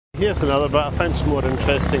here's another bit. I found some more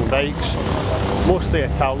interesting bikes, mostly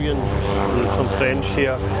Italian and some French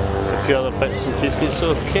here, a few other bits and pieces.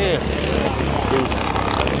 Okay,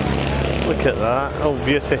 look at that, oh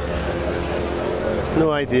beauty,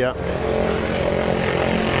 no idea.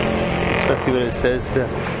 Let's see what it says there.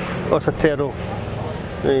 Oh, it's a Tero,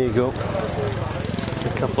 there you go,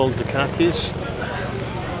 a couple of Ducatis,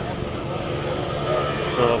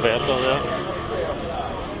 oh, Verdo there.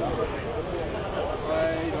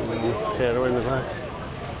 Tero in the back.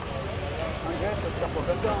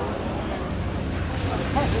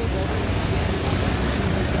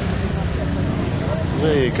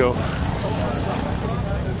 There you go.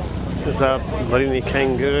 There's that Marini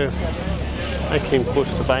Kangaroo. I came close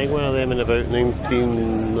to buying one of them in about late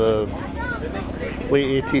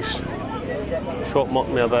 80s. Shop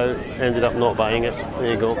mucked me about, ended up not buying it.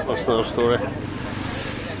 There you go, that's another story.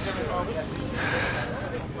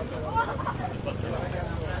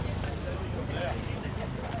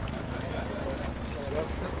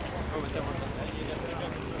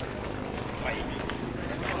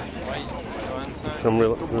 Some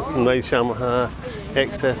nice Yamaha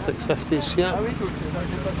XS 650s, yeah.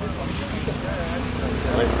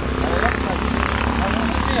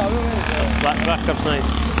 Black Racker's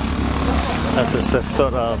nice. This is this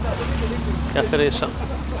sort of cafe racer.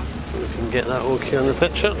 See if we can get that okay on the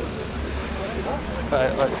picture.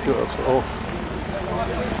 Right, let's see what it's. Oh,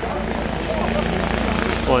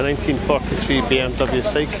 a 1943 BMW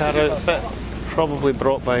sidecar outfit, probably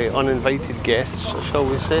brought by uninvited guests, shall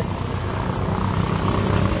we say.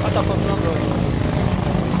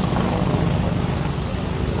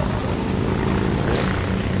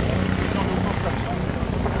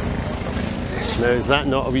 Now, is that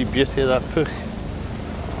not a wee beauty of that push?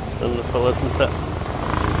 Wonderful, isn't it?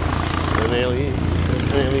 An LE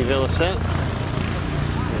Velocette.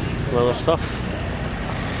 Some other stuff.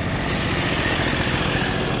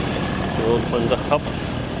 The old Honda Hub.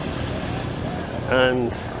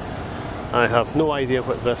 And I have no idea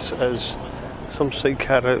what this is. Some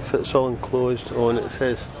sidecar outfits all enclosed. Oh, and it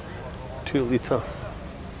says 2 litre,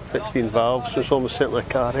 16 valves, so it's almost sitting like a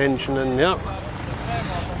car engine in there.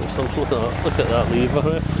 Look at that lever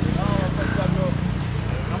here.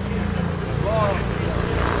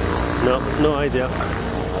 No idea.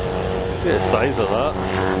 Look at the size of that.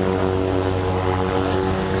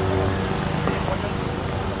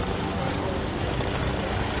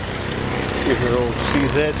 Here's an old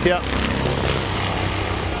CZ here.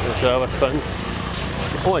 A Java twin.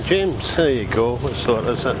 Oh, a James, there you go. What sort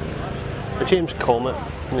is it? A James Comet,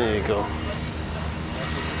 there you go.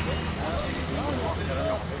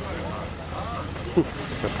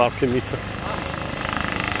 The parking meter.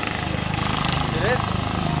 See this?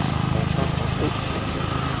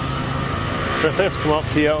 Let's come up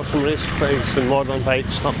here, some race bikes and modern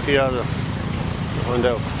bikes up here. The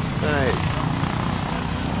Honda. Right.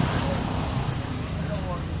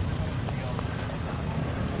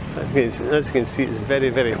 As you can see, it's very,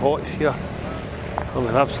 very hot here. I'm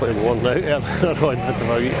absolutely worn out here. I had to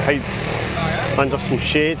hide under some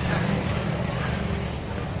shade.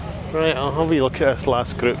 Right, I'll have a wee look at this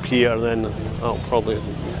last group here, then I'll probably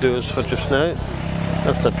do us for just now.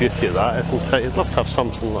 That's the beauty of that, isn't it? You'd love to have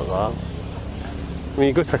something like that. When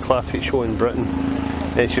you go to a classic show in Britain,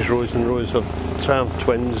 it's just rows and rows of Triumph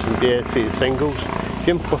Twins and BS8 singles. If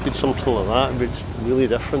you imported something like that, it would be really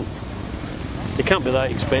different. They can't be that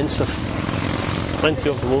expensive. Plenty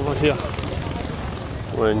of them over here.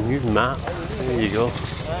 Well, a new map, there you go.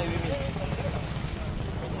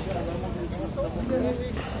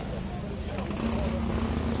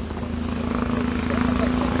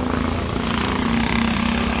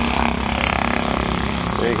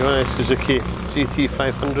 There you go, nice Suzuki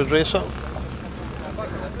GT500 racer.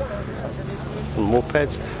 Some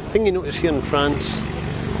mopeds. The thing you notice here in France,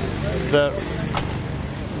 they're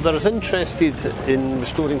as interested in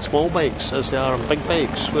restoring small bikes as they are big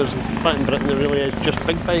bikes, whereas back in Britain there really is just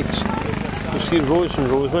big bikes. You see rows and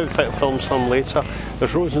rows, maybe I'll film some later,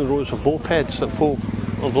 there's rows and rows of mopeds that folk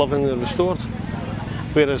have lovingly restored,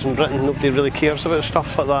 whereas in Britain nobody really cares about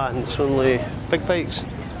stuff like that and it's only big bikes.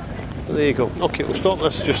 There you go. Okay, we'll stop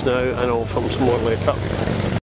this just now and I'll film some more later.